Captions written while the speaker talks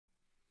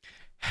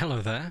Hello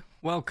there,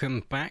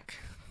 welcome back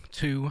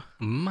to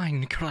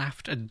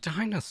Minecraft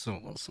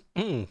Dinosaurs.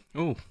 Went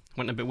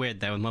a bit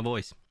weird there with my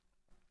voice.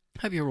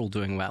 Hope you're all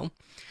doing well.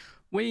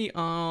 We're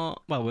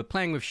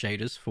playing with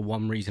shaders for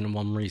one reason and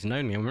one reason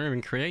only, and we're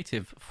in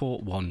creative for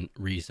one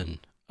reason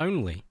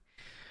only.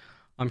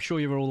 I'm sure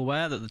you're all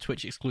aware that the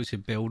Twitch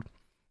exclusive build,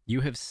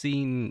 you have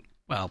seen,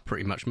 well,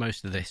 pretty much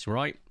most of this,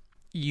 right?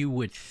 You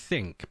would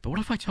think, but what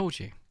if I told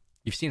you?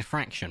 You've seen a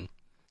fraction.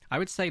 I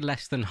would say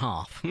less than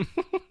half.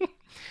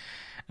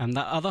 And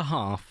that other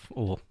half,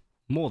 or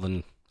more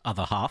than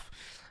other half,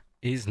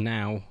 is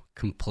now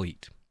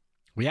complete.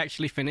 We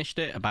actually finished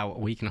it about a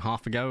week and a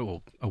half ago,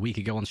 or a week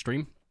ago on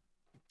stream.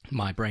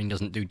 My brain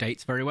doesn't do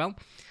dates very well.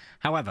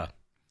 However,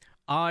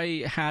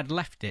 I had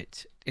left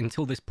it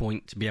until this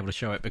point to be able to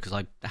show it because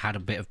I had a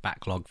bit of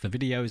backlog for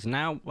videos.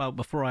 Now, well,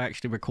 before I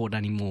actually record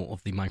any more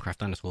of the Minecraft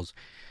Dinosaurs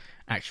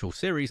actual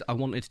series, I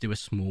wanted to do a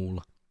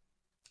small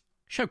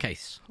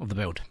showcase of the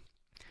build.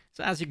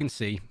 So as you can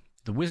see,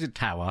 the Wizard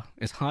Tower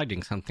is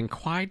hiding something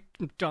quite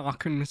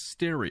dark and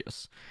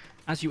mysterious.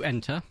 As you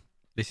enter,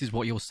 this is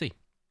what you'll see.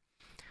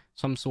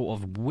 Some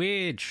sort of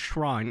weird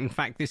shrine. In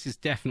fact, this is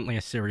definitely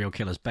a serial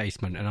killer's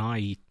basement, and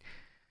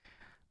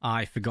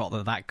I forgot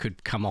that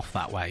could come off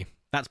that way.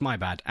 That's my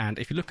bad. And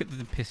if you look at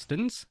the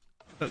pistons,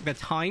 look, they're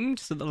timed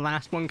so the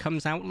last one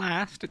comes out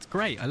last. It's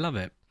great. I love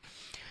it.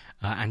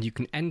 And you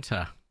can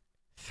enter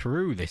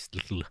through this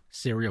little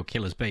serial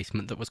killer's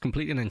basement that was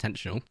completely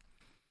unintentional.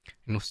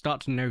 And you'll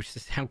start to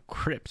notice how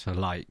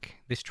crypt-like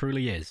this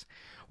truly is.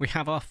 We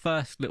have our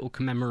first little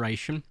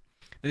commemoration.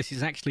 This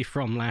is actually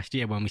from last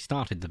year when we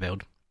started the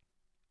build.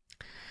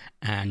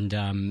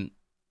 And,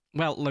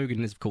 well,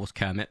 Logan is, of course,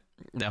 Kermit,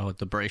 or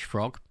the British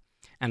Frog.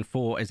 And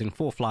 4 is in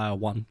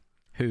 4Flyer1,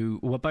 who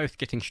were both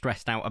getting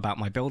stressed out about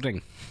my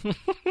building.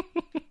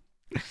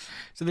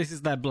 So this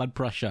is their blood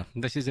pressure.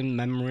 This is in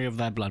memory of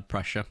their blood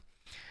pressure.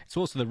 It's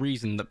also the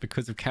reason that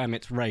because of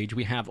Kermit's rage,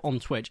 we have on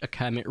Twitch a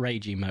Kermit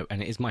Rage emote,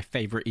 and it is my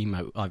favourite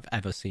emote I've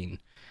ever seen.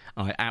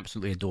 I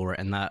absolutely adore it,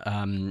 and that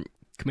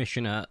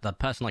the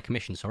person I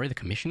commissioned,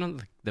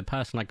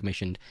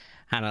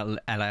 Hannah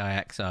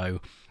LAXO,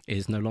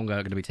 is no longer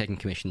going to be taking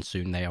commissions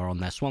soon. They are on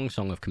their swan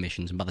song of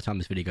commissions, and by the time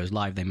this video goes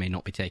live, they may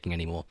not be taking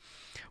any more,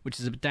 which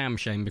is a damn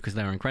shame because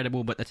they're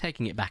incredible, but they're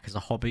taking it back as a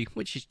hobby,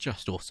 which is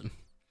just awesome.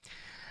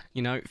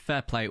 You know,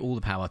 fair play, all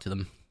the power to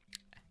them.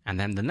 And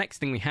then the next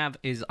thing we have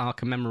is our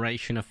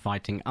commemoration of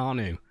fighting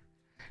Arnu.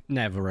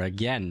 Never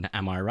again,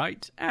 am I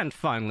right? And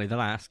finally, the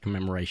last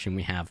commemoration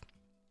we have,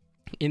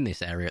 in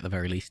this area at the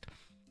very least,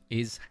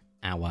 is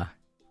our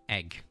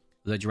egg.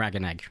 The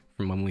dragon egg,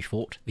 from when we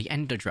fought the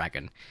Ender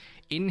Dragon.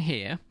 In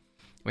here,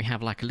 we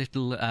have like a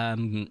little,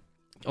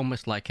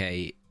 almost like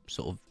a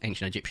sort of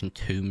ancient Egyptian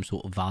tomb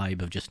sort of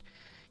vibe of just,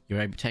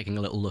 you're able taking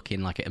a little look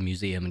in like at a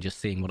museum and just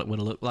seeing what it would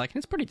have looked like. And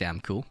it's pretty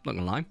damn cool, not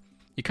gonna lie.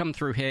 You come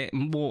through here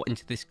more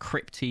into this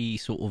crypty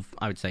sort of,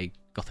 I would say,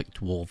 Gothic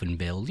dwarven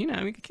build, you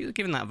know,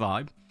 giving that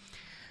vibe.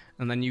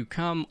 And then you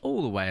come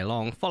all the way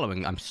along,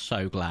 following, I'm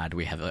so glad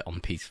we have it on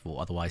peaceful,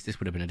 otherwise this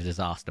would have been a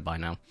disaster by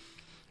now.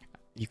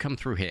 You come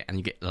through here and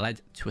you get led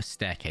to a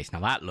staircase.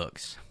 Now that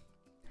looks,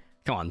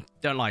 come on,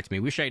 don't lie to me,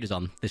 with shaders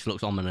on, this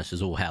looks ominous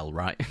as all hell,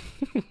 right?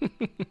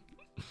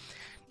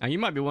 Now you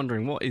might be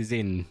wondering what is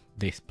in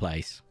this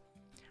place.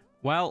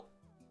 Well,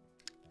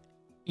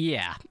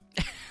 yeah.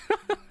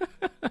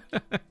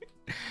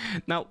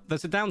 Now,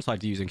 there's a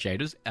downside to using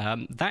shaders.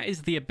 That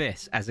is the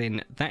abyss, as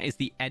in, that is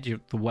the edge of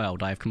the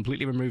world. I have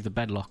completely removed the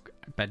bedrock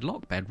at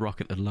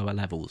the lower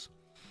levels.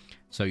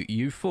 So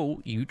you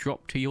fall, you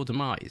drop to your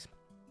demise.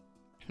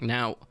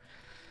 Now,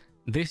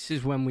 this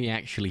is when we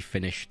actually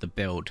finish the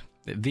build.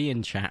 The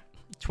in chat,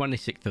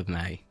 26th of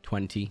May,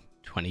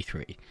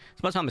 2023. So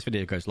by the time this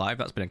video goes live,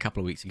 that's been a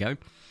couple of weeks ago.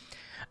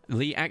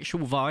 The actual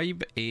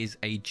vibe is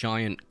a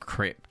giant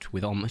crypt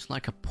with almost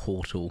like a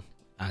portal,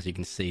 as you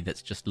can see,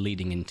 that's just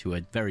leading into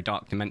a very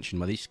dark dimension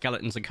where these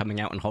skeletons are coming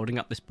out and holding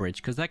up this bridge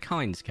because they're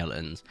kind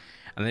skeletons.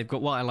 And they've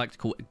got what I like to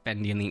call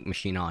bendy and ink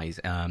machine eyes.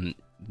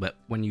 But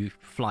when you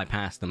fly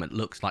past them, it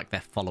looks like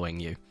they're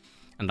following you.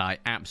 And I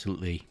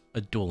absolutely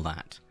adore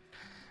that.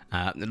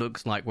 It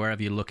looks like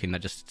wherever you're looking, they're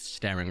just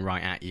staring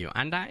right at you.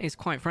 And that is,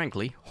 quite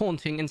frankly,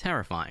 haunting and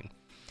terrifying.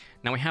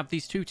 Now we have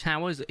these two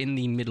towers in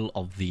the middle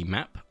of the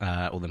map,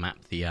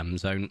 the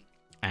zone.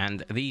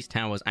 And these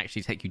towers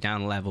actually take you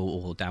down a level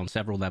or down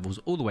several levels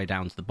all the way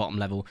down to the bottom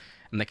level,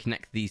 and they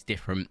connect these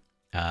different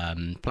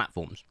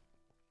platforms.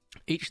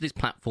 Each of these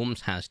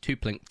platforms has 2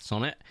 plinths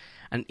on it,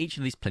 and each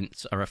of these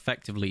plinths are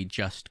effectively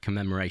just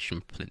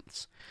commemoration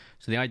plinths.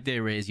 So the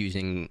idea is,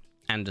 using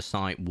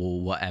andesite,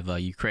 wool, whatever,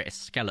 you create a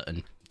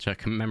skeleton to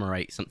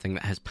commemorate something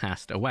that has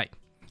passed away.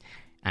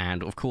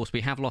 And of course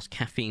we have lost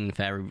Caffeine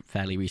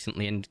fairly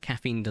recently, and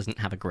Caffeine doesn't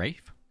have a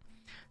grave.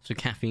 So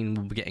Caffeine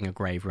will be getting a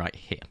grave right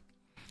here.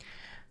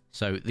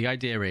 So the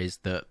idea is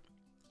that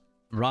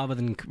rather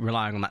than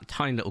relying on that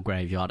tiny little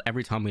graveyard,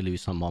 every time we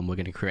lose someone, we're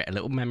going to create a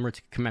little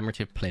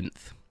commemorative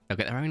plinth. They'll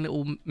get their own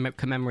little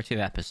commemorative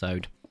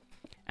episode,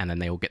 and then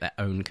they will get their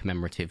own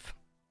commemorative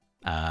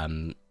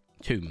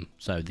tomb.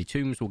 So the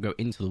tombs will go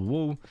into the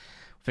wall,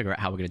 figure out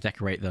how we're going to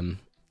decorate them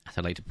at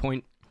a later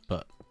point,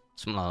 but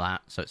something like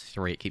that. So it's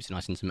 3, it keeps it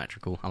nice and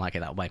symmetrical. I like it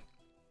that way.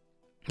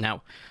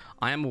 Now,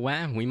 I am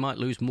aware we might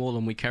lose more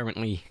than we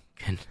currently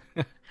can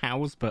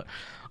house, but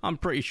I'm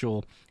pretty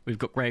sure we've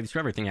got graves for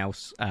everything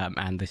else,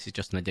 and this is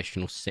just an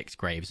additional 6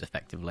 graves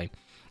effectively.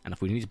 And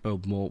if we need to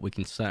build more, we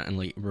can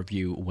certainly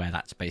review where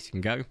that space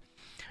can go.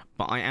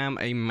 But I am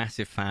a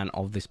massive fan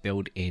of this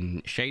build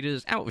in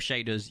shaders. Out of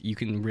shaders, you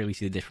can really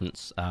see the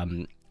difference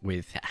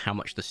with how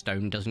much the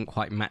stone doesn't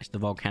quite match the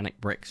volcanic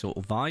brick sort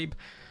of vibe.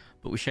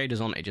 But with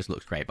shaders on, it just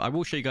looks great. But I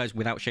will show you guys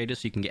without shaders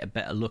so you can get a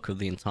better look of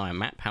the entire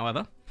map,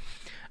 however.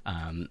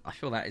 I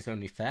feel that is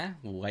only fair.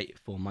 We'll wait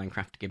for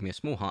Minecraft to give me a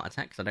small heart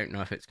attack, because I don't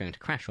know if it's going to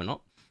crash or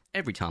not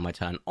every time I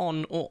turn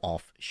on or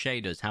off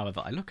shaders.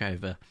 However, I look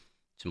over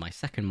to my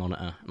second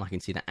monitor and I can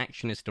see that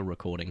action is still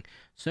recording,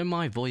 so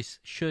my voice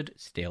should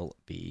still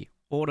be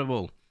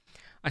audible.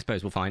 I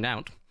suppose we'll find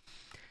out.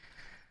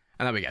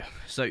 And there we go.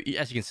 So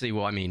as you can see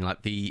what I mean,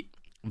 like the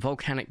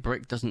volcanic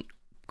brick doesn't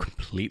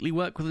completely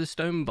work with the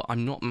stone, but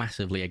I'm not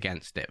massively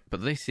against it.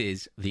 But this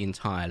is the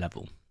entire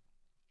level.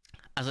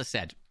 As I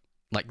said,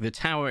 like the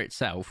tower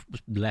itself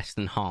was less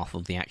than half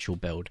of the actual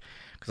build,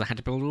 because I had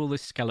to build all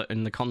this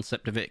skeleton, the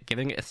concept of it,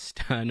 giving it a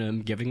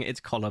sternum, giving it its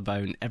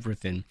collarbone,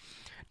 everything,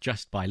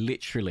 just by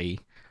literally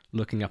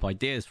looking up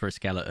ideas for a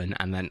skeleton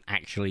and then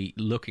actually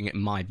looking at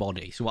my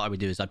body. So what I would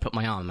do is I'd put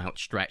my arm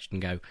outstretched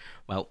and go,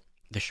 well,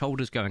 the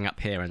shoulder's going up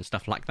here and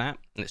stuff like that,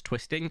 and it's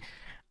twisting.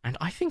 And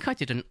I think I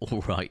did an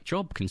alright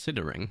job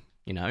considering,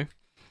 you know.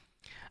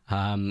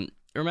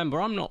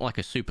 Remember, I'm not like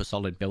a super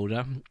solid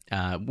builder.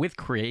 With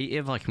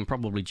creative, I can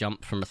probably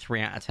jump from a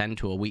 3 out of 10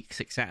 to a weak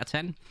 6 out of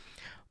 10.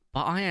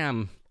 But I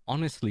am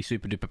honestly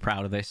super duper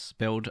proud of this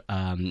build.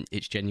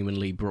 It's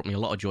genuinely brought me a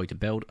lot of joy to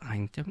build.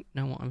 I don't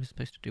know what I was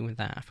supposed to do with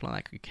that. I feel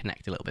like I could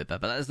connect a little bit better,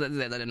 but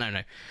no,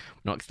 we're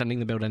not extending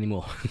the build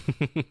anymore.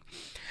 There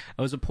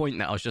was a point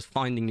that I was just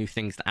finding new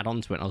things to add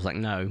on to it, and I was like,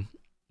 no,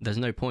 there's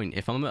no point.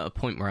 If I'm at a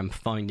point where I'm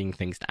finding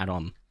things to add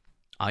on,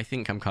 I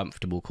think I'm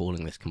comfortable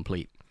calling this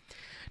complete.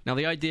 Now,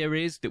 the idea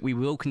is that we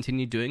will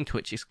continue doing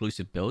Twitch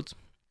exclusive builds,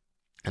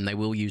 and they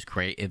will use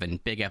creative,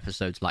 and big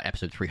episodes like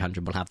episode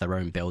 300 will have their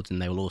own builds,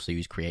 and they will also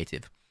use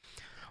creative.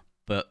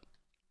 But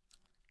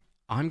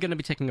I'm going to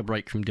be taking a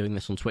break from doing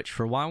this on Twitch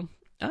for a while.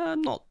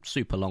 Not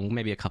super long,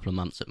 maybe a couple of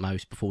months at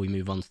most before we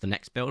move on to the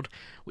next build,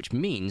 which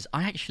means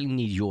I actually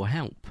need your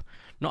help.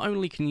 Not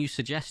only can you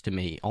suggest to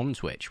me on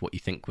Twitch what you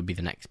think would be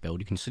the next build,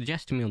 you can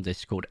suggest to me on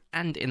Discord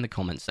and in the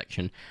comments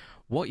section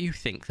what you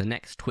think the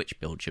next Twitch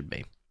build should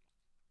be.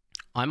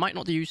 I might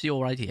not use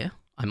your idea,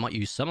 I might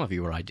use some of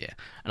your idea,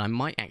 and I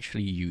might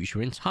actually use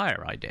your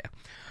entire idea.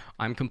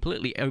 I'm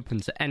completely open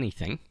to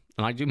anything,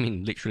 and I do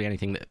mean literally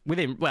anything that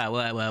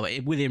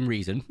within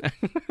reason.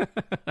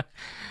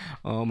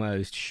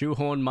 Almost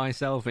shoehorned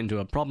myself into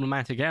a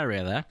problematic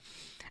area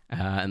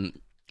there.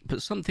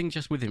 But something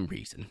just within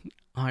reason.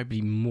 I'd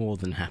be more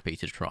than happy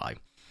to try.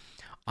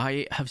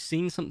 I have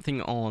seen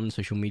something on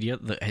social media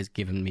that has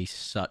given me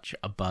such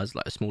a buzz,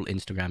 like a small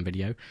Instagram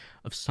video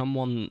of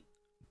someone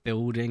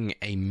building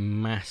a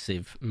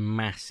massive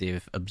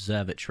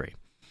observatory.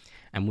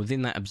 And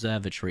within that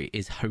observatory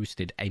is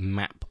hosted a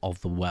map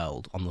of the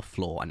world on the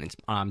floor. And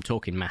I'm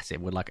talking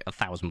massive, with like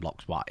 1,000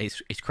 blocks wide.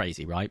 It's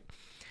crazy, right?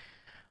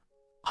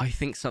 I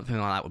think something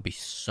like that would be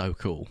so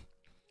cool.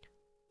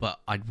 But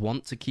I'd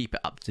want to keep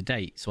it up to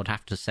date, so I'd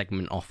have to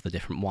segment off the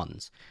different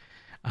ones.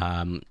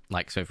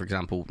 Like, so for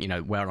example, you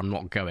know, where I'm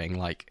not going,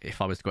 like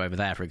if I was to go over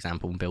there, for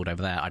example, and build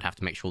over there, I'd have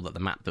to make sure that the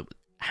map that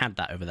had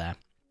that over there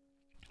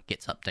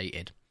gets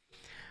updated.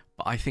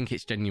 But I think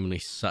it's genuinely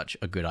such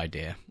a good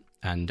idea,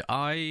 and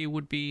I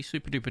would be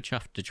super duper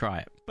chuffed to try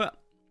it. But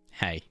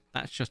hey,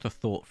 that's just a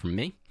thought from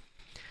me.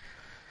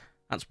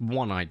 That's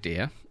one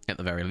idea, at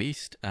the very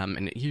least,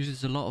 and it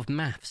uses a lot of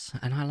maths,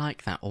 and I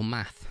like that, or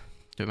math.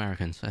 To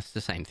Americans, that's the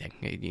same thing.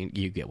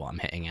 You get what I'm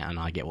hitting at, and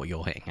I get what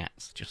you're hitting at.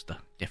 It's just a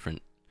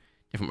different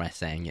way of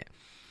saying it.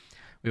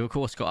 We've, of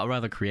course, got our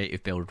rather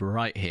creative build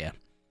right here,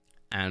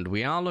 and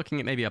we are looking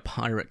at maybe a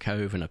pirate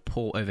cove and a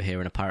port over here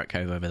and a pirate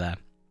cove over there.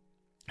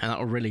 And that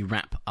will really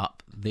wrap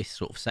up this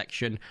sort of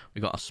section.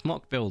 We've got a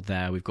smock build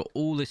there, we've got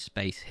all this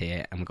space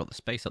here, and we've got the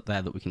space up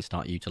there that we can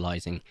start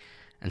utilising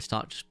and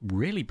start just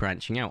really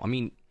branching out.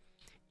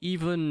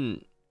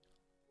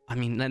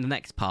 Then the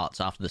next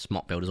parts after the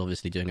smock build is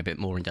obviously doing a bit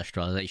more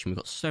industrialisation. We've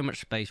got so much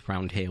space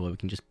around here where we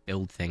can just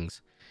build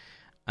things.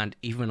 And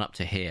even up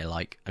to here,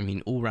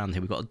 all around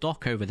here, we've got a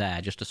dock over there,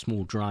 just a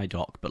small dry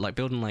dock, but like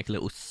building like a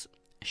little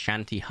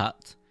shanty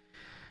hut,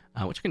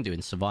 which I can do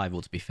in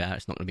survival, to be fair.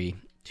 It's not going to be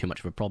too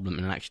much of a problem,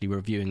 and actually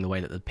reviewing the way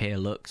that the pier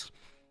looks,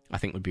 I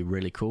think would be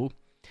really cool.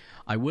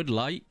 I would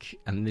like,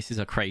 and this is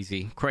a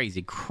crazy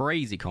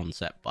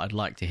concept, but I'd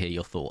like to hear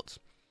your thoughts.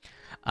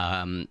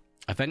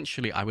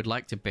 Eventually, I would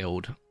like to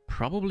build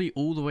probably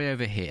all the way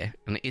over here,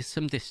 and it is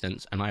some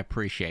distance, and I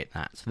appreciate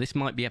that. So this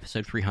might be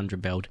episode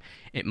 300 build,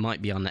 it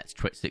might be our next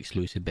Twitch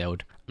exclusive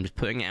build. I'm just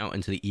putting it out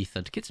into the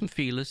ether to get some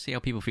feelers, see how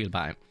people feel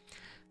about it.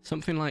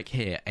 Something like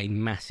here, a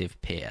massive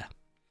pier.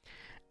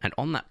 and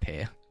on that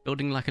pier,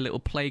 building like a little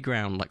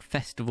playground, like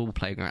festival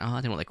playground.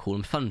 I don't know what they call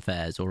them, fun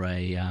fairs or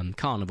a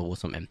carnival or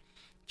something.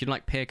 Do you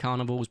like pier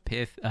carnivals,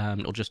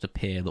 or just a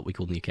pier that we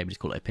call in the UK, we just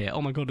call it a pier?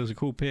 Oh my god, there's a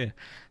cool pier.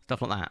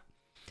 Stuff like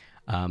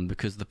that.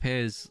 Because the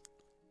piers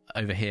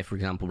over here, for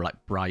example, like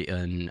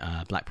Brighton,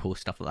 Blackpool,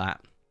 stuff like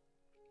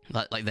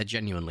that, like they're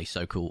genuinely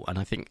so cool. And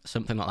I think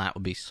something like that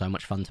would be so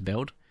much fun to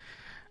build.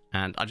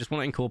 And I just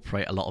want to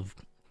incorporate a lot of,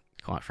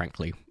 quite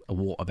frankly,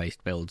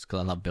 water-based builds,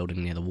 because I love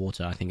building near the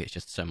water. I think it's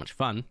just so much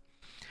fun.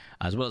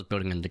 As well as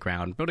building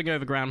underground. Building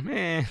overground,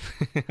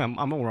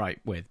 I'm all right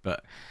with,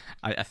 but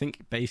I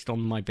think based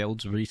on my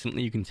builds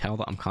recently, you can tell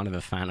that I'm kind of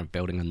a fan of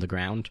building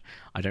underground.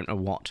 I don't know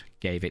what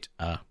gave it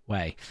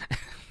away.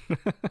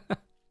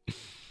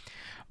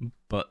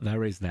 But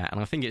there is that, and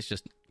I think it's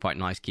just quite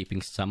nice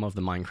keeping some of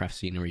the Minecraft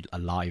scenery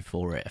alive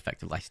for it,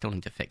 effectively. I still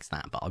need to fix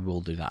that, but I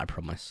will do that, I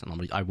promise.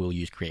 And I will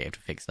use Creative to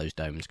fix those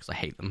domes, because I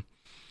hate them.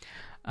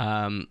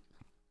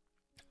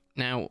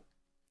 Now,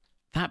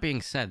 that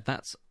being said,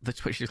 that's the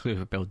Twitch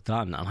exclusive build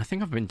done, and I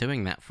think I've been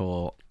doing that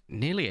for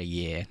nearly a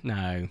year.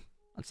 No,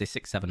 I'd say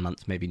 6-7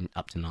 months, maybe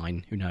up to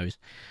 9, who knows.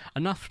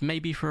 Enough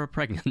maybe for a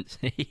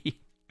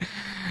pregnancy.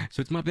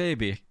 So it's my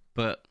baby,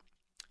 but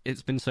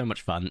it's been so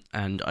much fun,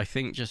 and I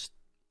think just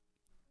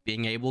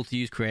being able to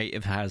use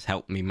Creative has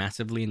helped me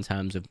massively in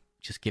terms of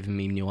just giving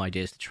me new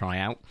ideas to try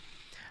out.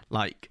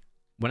 Like,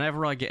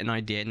 whenever I get an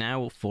idea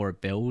now for a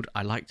build,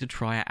 I like to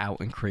try it out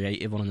in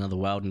Creative on another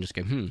world and just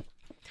go,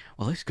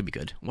 well, this could be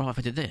good. What if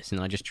I did this? And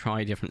I just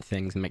try different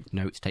things and make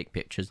notes, take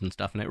pictures and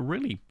stuff, and it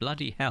really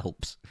bloody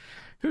helps.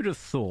 Who'd have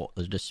thought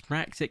the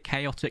dyspraxic,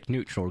 chaotic,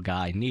 neutral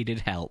guy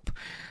needed help?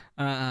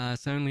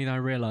 It's only I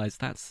realised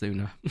that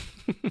sooner.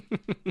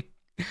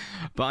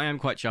 But I am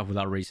quite chuffed with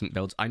our recent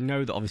builds. I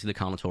know that obviously the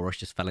Carnotaurus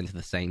just fell into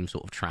the same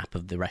sort of trap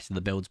of the rest of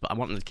the builds, but I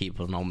want them to keep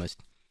an almost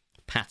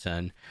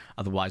pattern.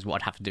 Otherwise,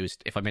 what I'd have to do is,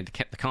 if I made the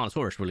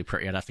Carnotaurus really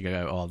pretty, I'd have to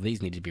go, oh,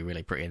 these need to be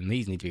really pretty, and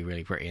these need to be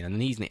really pretty, and then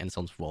these need, and so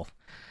on and so forth.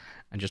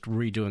 And just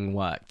redoing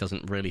work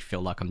doesn't really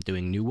feel like I'm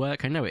doing new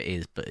work. I know it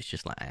is, but it's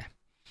just like, eh.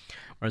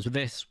 Whereas with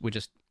this, we're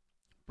just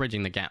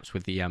bridging the gaps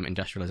with the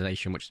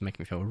industrialization, which is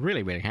making me feel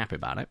really, really happy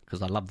about it,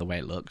 because I love the way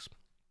it looks.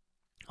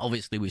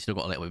 Obviously, we've still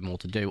got a little bit more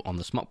to do on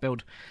the smock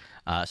build.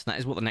 So that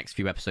is what the next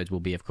few episodes will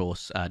be, of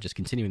course, just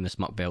continuing the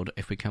smock build.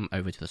 If we come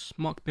over to the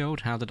smock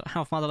build,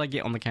 how far did I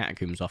get on the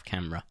catacombs off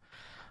camera?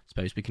 I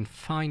suppose we can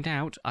find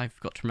out. I've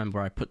got to remember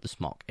where I put the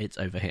smock. It's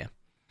over here.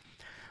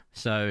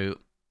 So,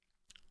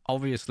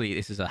 obviously,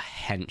 this is a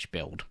hench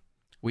build.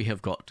 We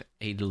have got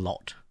a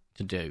lot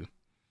to do.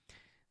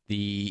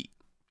 The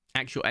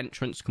actual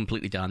entrance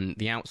completely done.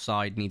 The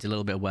outside needs a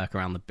little bit of work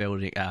around the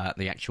building,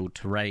 the actual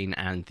terrain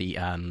and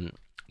the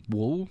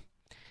wall.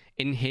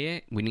 In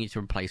here, we need to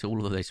replace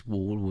all of this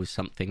wall with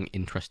something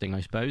interesting,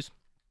 I suppose.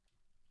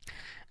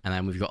 And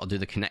then we've got to do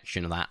the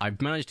connection of that. I've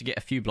managed to get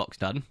a few blocks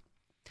done.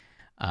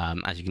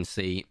 As you can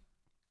see,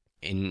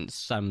 in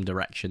some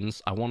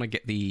directions. I want to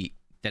get the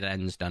dead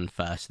ends done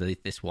first,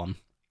 this one,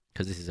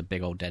 because this is a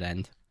big old dead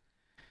end,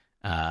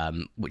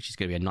 which is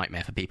going to be a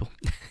nightmare for people.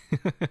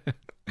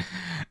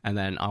 And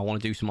then I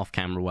want to do some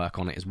off-camera work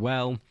on it as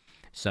well.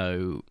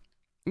 So,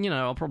 you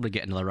know, I'll probably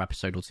get another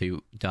episode or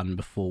two done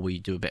before we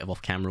do a bit of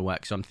off-camera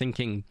work. So I'm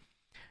thinking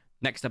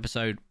next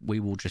episode, we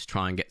will just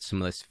try and get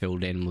some of this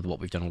filled in with what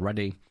we've done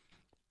already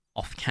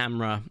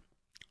off-camera.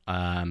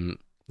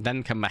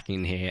 Then come back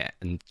in here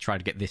and try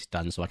to get this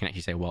done so I can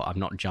actually say, well, I've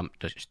not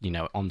jumped, you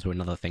know, onto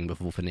another thing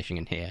before finishing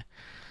in here.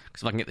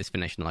 Because if I can get this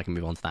finished, then I can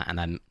move on to that and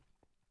then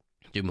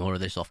do more of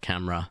this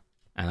off-camera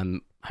and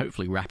then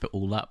hopefully wrap it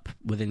all up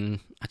within,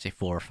 I'd say,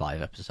 4 or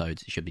 5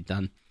 episodes. It should be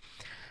done.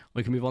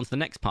 We can move on to the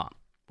next part,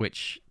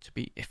 which, to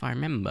be, if I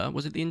remember,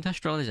 was it the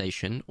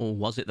industrialization or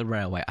was it the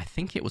railway? I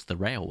think it was the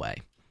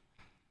railway.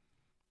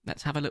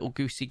 Let's have a little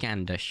goosey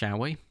gander, shall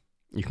we?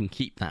 You can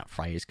keep that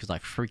phrase because I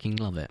freaking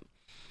love it.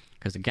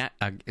 Because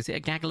is it a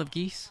gaggle of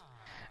geese?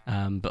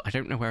 But I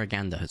don't know where a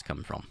gander has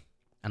come from.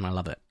 And I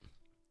love it.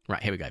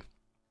 Right, here we go.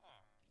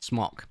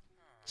 Smock.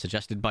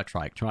 Suggested by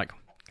Trike. Trike,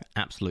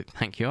 absolute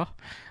thank you.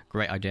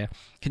 Great idea.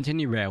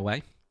 Continue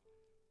railway.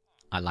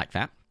 I like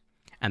that.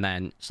 And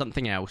then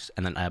something else,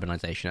 and then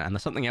urbanization. And the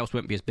something else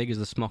won't be as big as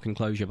the smock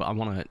enclosure, but I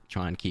want to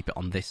try and keep it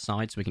on this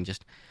side so we can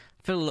just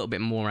fill a little bit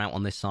more out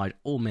on this side,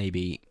 or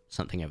maybe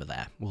something over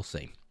there. We'll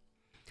see.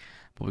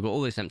 But we've got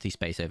all this empty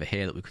space over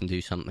here that we can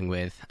do something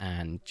with,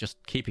 and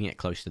just keeping it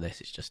close to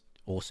this is just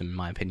awesome in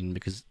my opinion,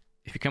 because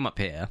if you come up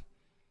here,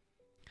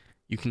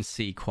 you can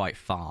see quite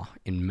far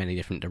in many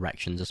different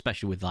directions,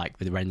 especially with like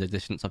the render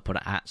distance I've put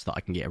it at so that I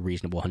can get a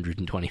reasonable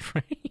 120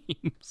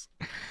 frames.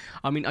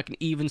 I mean, I can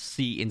even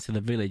see into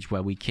the village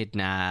where we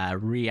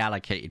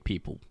reallocated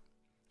people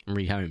and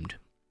rehomed.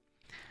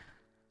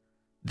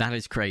 That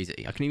is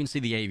crazy. I can even see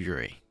the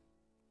aviary.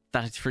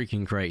 That is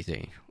freaking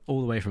crazy.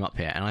 All the way from up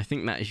here, and I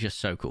think that is just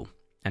so cool.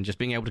 And just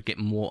being able to get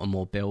more and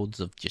more builds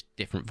of just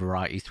different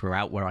varieties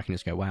throughout where I can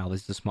just go, wow,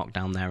 there's the smock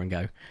down there, and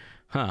go,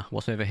 huh,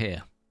 what's over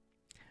here?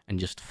 And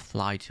just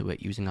fly to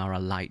it using our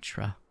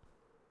elytra.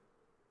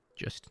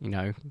 Just, you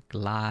know,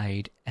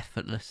 glide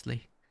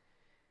effortlessly.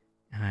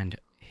 And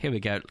Here we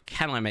go.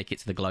 Can I make it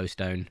to the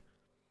glowstone?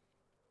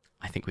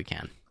 I think we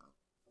can.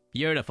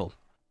 Beautiful.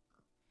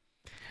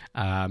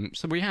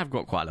 So we have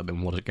got quite a little bit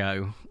more to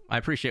go. I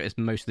appreciate this.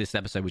 Most of this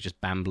episode was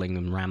just bambling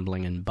and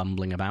rambling and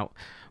bumbling about,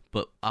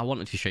 but I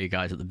wanted to show you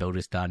guys that the build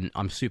is done.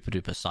 I'm super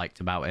duper psyched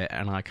about it,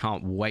 and I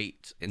can't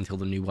wait until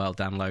the new world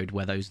download,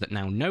 where those that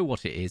now know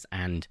what it is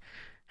and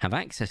have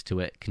access to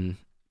it can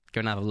go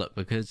and have a look,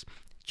 because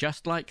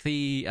just like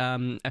the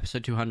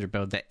episode 200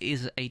 build, there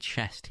is a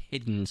chest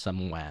hidden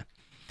somewhere.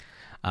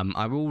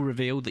 I will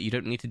reveal that you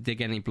don't need to dig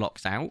any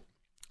blocks out.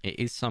 It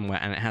is somewhere,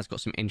 and it has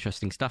got some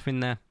interesting stuff in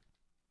there.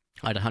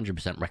 I'd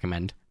 100%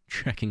 recommend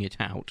checking it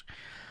out.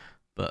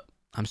 But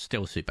I'm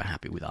still super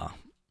happy with our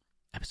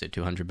episode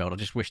 200 build. I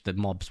just wish the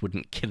mobs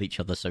wouldn't kill each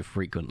other so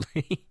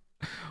frequently.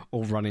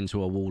 Or run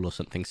into a wall or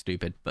something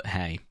stupid. But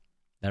hey,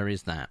 there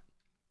is that.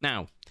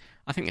 Now,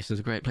 I think this is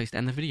a great place to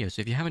end the video.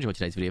 So if you have enjoyed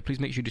today's video, please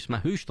make sure you do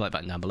smash the like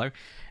button down below. If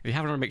you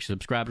haven't already, make sure to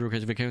subscribe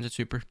because the videos are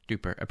super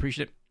duper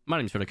appreciate it. My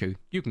name's Vertico.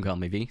 You can call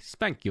me V.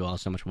 Thank you all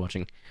so much for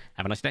watching.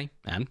 Have a nice day,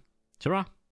 and ta-ra!